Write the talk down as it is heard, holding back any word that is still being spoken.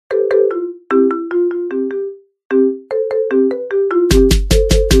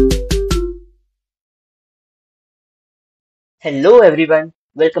Hello everyone,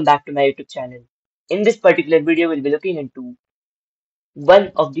 welcome back to my YouTube channel. In this particular video, we'll be looking into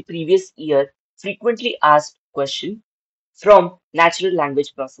one of the previous year frequently asked question from natural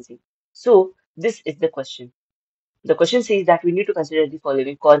language processing. So this is the question. The question says that we need to consider the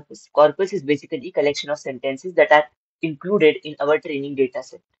following corpus. Corpus is basically a collection of sentences that are included in our training data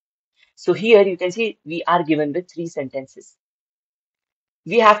set. So here you can see we are given with three sentences.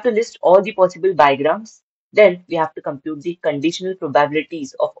 We have to list all the possible bigrams. Then we have to compute the conditional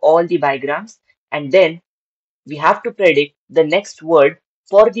probabilities of all the bigrams. And then we have to predict the next word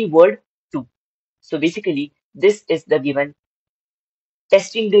for the word to. So basically, this is the given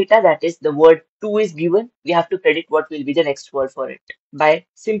testing data. That is, the word to is given. We have to predict what will be the next word for it by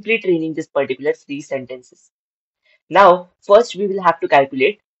simply training this particular three sentences. Now, first we will have to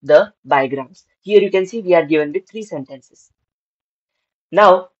calculate the bigrams. Here you can see we are given with three sentences.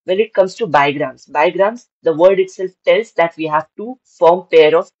 Now, when it comes to bigrams, the word itself tells that we have to form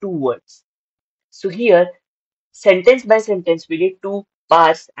pair of two words. So here, sentence by sentence, we need to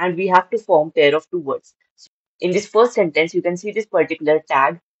parse and we have to form pair of two words. In this first sentence, you can see this particular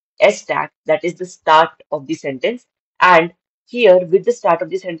tag, S tag, that is the start of the sentence. And here, with the start of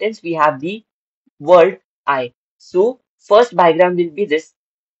the sentence, we have the word I. So, first bigram will be this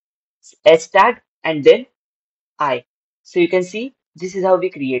S tag and then I. So you can see this is how we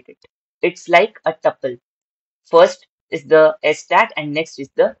create it. It's like a tuple. First is the S tag and next is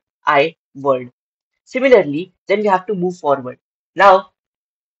the I word. Similarly, then we have to move forward. Now,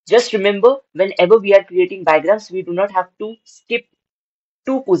 just remember, whenever we are creating bigrams, we do not have to skip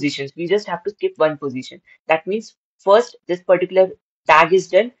two positions. We just have to skip one position. That means first this particular tag is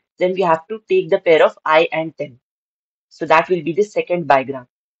done, then we have to take the pair of I and 10. So that will be the second bigram.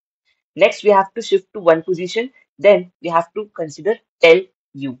 Next, we have to shift to one position. Then we have to consider tell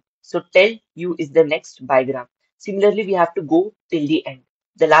you. So tell you is the next bigram. Similarly, we have to go till the end.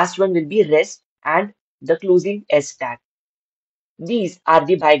 The last one will be rest and the closing S tag. These are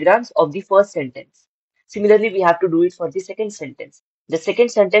the bigrams of the first sentence. Similarly, we have to do it for the second sentence. The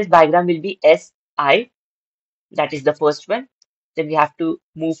second sentence bigram will be SI. That is the first one. Then we have to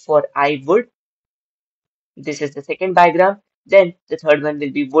move for I would. This is the second bigram. Then the third one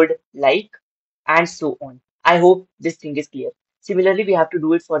will be would like and so on. I hope this thing is clear. Similarly, we have to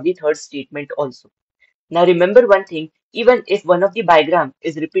do it for the third statement also. Now remember one thing, even if one of the bigram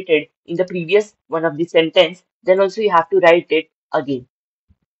is repeated in the previous one of the sentence, then also you have to write it again.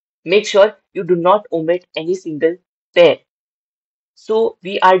 Make sure you do not omit any single pair. So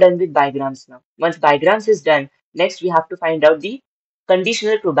we are done with bigrams now. Once bigrams is done, next we have to find out the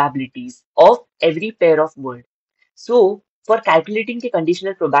conditional probabilities of every pair of word. So for calculating the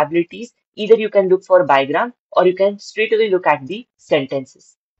conditional probabilities, either you can look for bigram or you can straight away look at the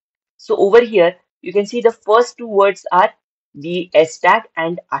sentences. So over here, you can see the first two words are the S tag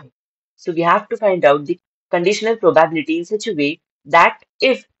and I. So we have to find out the conditional probability in such a way that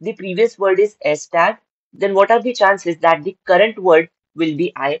if the previous word is S tag, then what are the chances that the current word will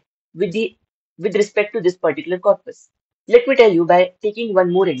be I with respect to this particular corpus? Let me tell you by taking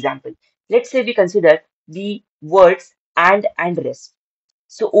one more example. Let's say we consider the words and rest.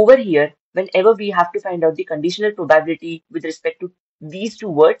 So over here, whenever we have to find out the conditional probability with respect to these two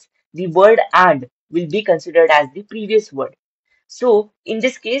words, the word and will be considered as the previous word. So in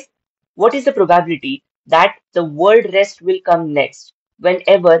this case, what is the probability that the word rest will come next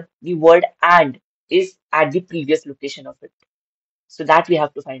whenever the word and is at the previous location of it? So that we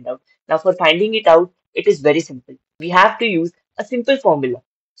have to find out. Now for finding it out, it is very simple. We have to use a simple formula.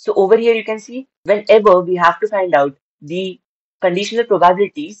 So over here you can see whenever we have to find out the conditional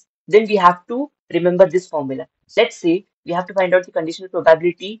probabilities, then we have to remember this formula. Let's say we have to find out the conditional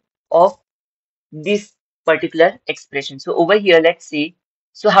probability of this particular expression. So over here, let's say,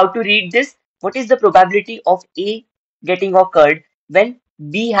 so how to read this? What is the probability of A getting occurred when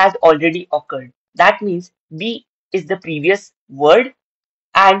B has already occurred? That means B is the previous word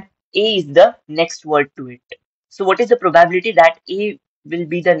and A is the next word to it. So what is the probability that A will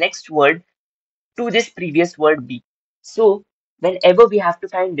be the next word to this previous word B? So whenever we have to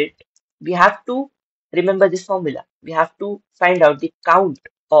find it, we have to remember this formula. We have to find out the count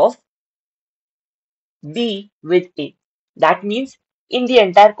of B with A. That means in the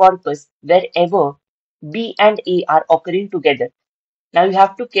entire corpus, wherever B and A are occurring together. Now you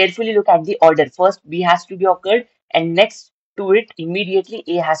have to carefully look at the order. First B has to be occurred and next to it immediately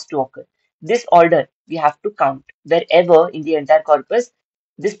A has to occur. This order we have to count. Wherever in the entire corpus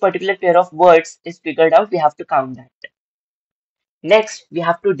this particular pair of words is figured out, we have to count that. Next, we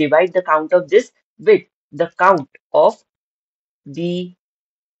have to divide the count of this with the count of the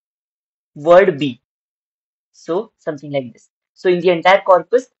word B. So something like this. So in the entire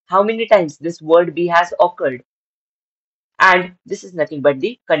corpus, how many times this word be has occurred? And this is nothing but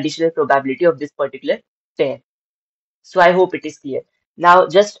the conditional probability of this particular pair. So I hope it is clear. Now,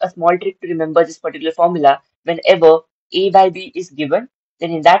 just a small trick to remember this particular formula. Whenever A by B is given,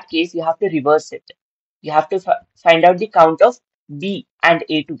 then in that case, you have to reverse it. You have to find out the count of B and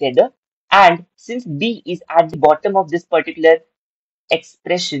A together. And since B is at the bottom of this particular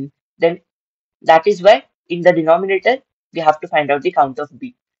expression, then that is why in the denominator, we have to find out the count of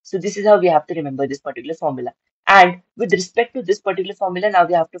B. So this is how we have to remember this particular formula. And with respect to this particular formula, now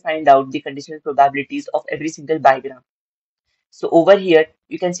we have to find out the conditional probabilities of every single bigram. So over here,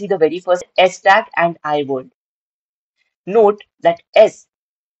 you can see the very first S tag and I word. Note that S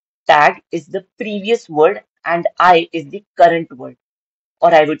tag is the previous word and I is the current word,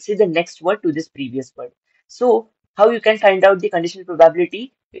 or I would say the next word to this previous word. So how you can find out the conditional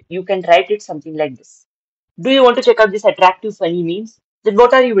probability? You can write it something like this. Do you want to check out this attractive funny memes? Then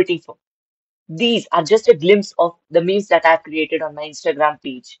what are you waiting for? These are just a glimpse of the memes that I've created on my Instagram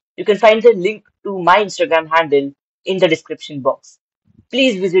page. You can find the link to my Instagram handle in the description box.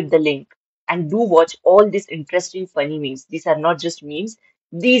 Please visit the link and do watch all these interesting funny memes. These are not just memes.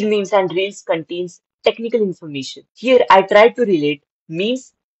 These memes and reels contains technical information. Here I try to relate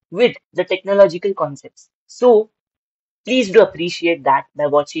memes with the technological concepts. So please do appreciate that by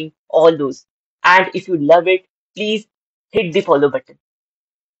watching all those. And if you love it, please hit the follow button.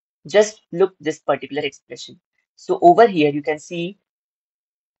 Just look this particular expression. So over here you can see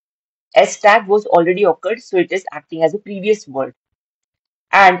S tag was already occurred, so it is acting as a previous word.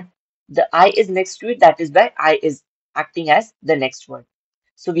 And the I is next to it, that is why I is acting as the next word.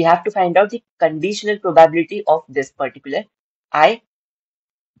 So we have to find out the conditional probability of this particular I,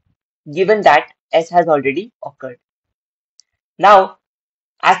 given that S has already occurred. Now,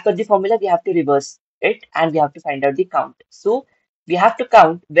 as per the formula, we have to reverse it and we have to find out the count. So we have to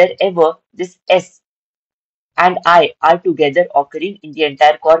count wherever this S and I are together occurring in the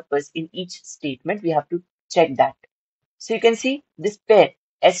entire corpus in each statement. We have to check that. So you can see this pair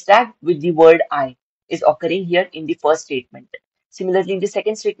S tag with the word I is occurring here in the first statement. Similarly, in the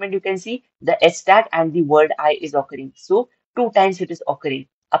second statement, you can see the S tag and the word I is occurring. So two times it is occurring.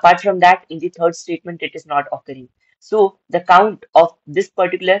 Apart from that, in the third statement, it is not occurring. So the count of this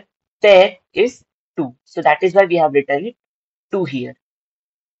particular pair is 2. So that is why we have written it 2 here.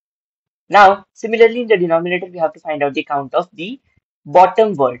 Now, similarly, in the denominator, we have to find out the count of the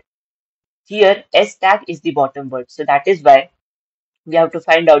bottom word. Here, S tag is the bottom word. So that is why we have to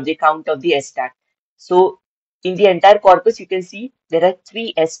find out the count of the S tag. So in the entire corpus, you can see there are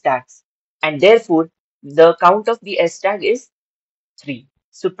 3 S tags. And therefore, the count of the S tag is 3.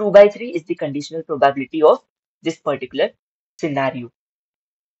 So 2 by 3 is the conditional probability of this particular scenario.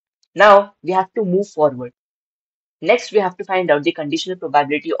 Now, we have to move forward. Next, we have to find out the conditional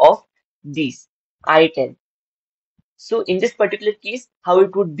probability of these I tell. So in this particular case, how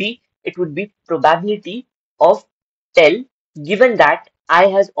it would be? It would be probability of tell given that I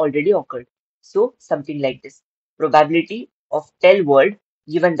has already occurred. So something like this. Probability of tell word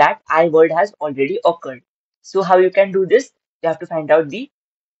given that I word has already occurred. So how you can do this? You have to find out the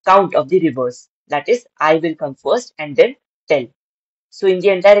count of the reverse. That is, I will come first and then tell. So in the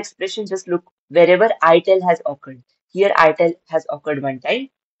entire expression, just look wherever I tell has occurred. Here I tell has occurred one time,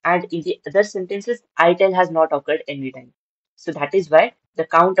 and in the other sentences, I tell has not occurred any time. So that is why the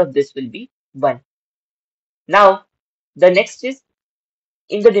count of this will be 1. Now, the next is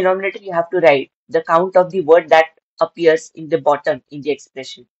in the denominator, you have to write the count of the word that appears in the bottom in the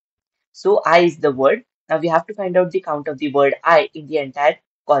expression. So I is the word. Now we have to find out the count of the word I in the entire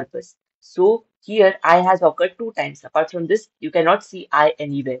corpus. So here I has occurred 2 times. Apart from this, you cannot see I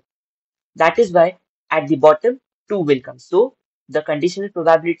anywhere. That is why at the bottom 2 will come. So the conditional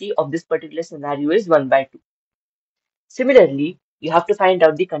probability of this particular scenario is 1 by 2. Similarly, you have to find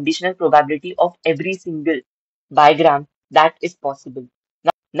out the conditional probability of every single bigram that is possible.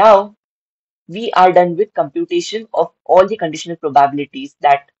 Now we are done with computation of all the conditional probabilities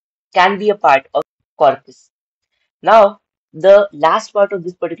that can be a part of corpus. Now the last part of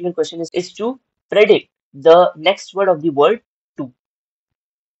this particular question is to predict the next word of the word to.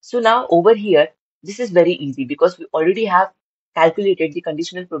 So now over here, this is very easy because we already have calculated the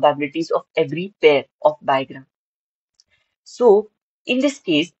conditional probabilities of every pair of bigram. So in this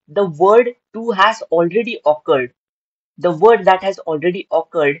case, the word to has already occurred. The word that has already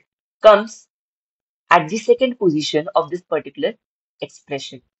occurred comes at the second position of this particular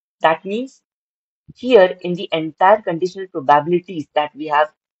expression. That means here in the entire conditional probabilities that we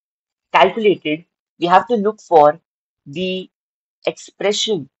have calculated, we have to look for the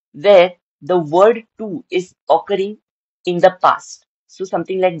expression where the word to is occurring in the past. So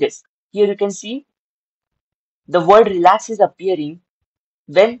something like this. Here you can see the word relax is appearing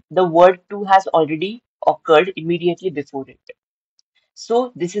when the word to has already occurred immediately before it.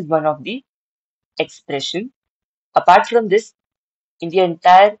 So this is one of the expression. Apart from this, in the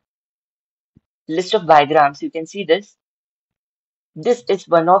entire list of bigrams, you can see this. This is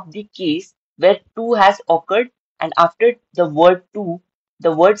one of the case where to has occurred and after the word to,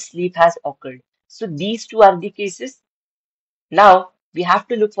 the word sleep has occurred. So these two are the cases. Now we have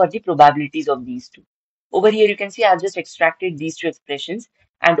to look for the probabilities of these two. Over here you can see I have just extracted these two expressions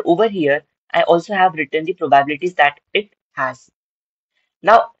and over here I also have written the probabilities that it has.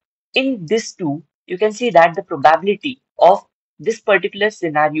 Now in this two you can see that the probability of this particular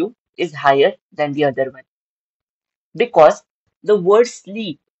scenario is higher than the other one because the word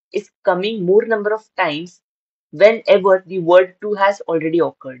sleep is coming more number of times whenever the word to has already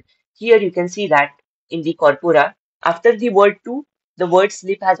occurred. Here you can see that in the corpora, after the word to, the word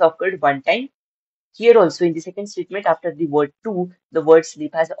sleep has occurred one time. Here also in the second statement, after the word to, the word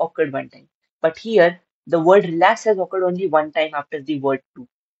sleep has occurred one time. But here, the word relax has occurred only one time after the word to.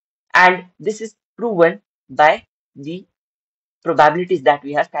 And this is proven by the probabilities that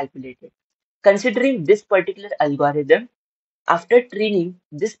we have calculated. Considering this particular algorithm, after training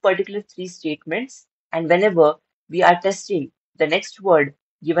this particular three statements, and whenever we are testing the next word,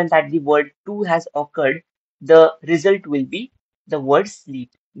 given that the word to has occurred, the result will be the word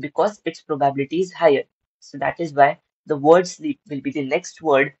sleep because its probability is higher. So that is why the word sleep will be the next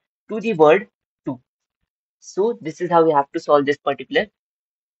word to the word to. So this is how we have to solve this particular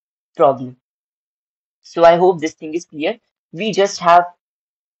problem. So I hope this thing is clear. We just have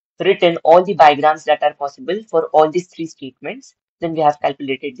written all the bigrams that are possible for all these three statements. Then we have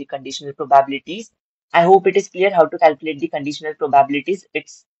calculated the conditional probabilities. I hope it is clear how to calculate the conditional probabilities.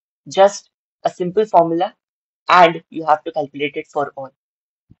 It's just a simple formula and you have to calculate it for all.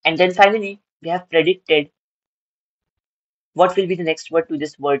 And then finally, we have predicted what will be the next word to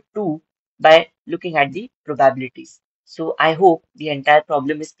this word to by looking at the probabilities. So I hope the entire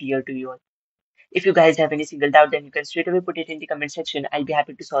problem is clear to you all. If you guys have any single doubt, then you can straight away put it in the comment section. I'll be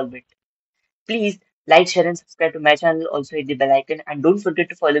happy to solve it. Please like, share, and subscribe to my channel. Also hit the bell icon and don't forget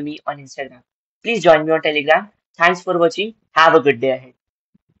to follow me on Instagram. Please join me on Telegram. Thanks for watching. Have a good day ahead.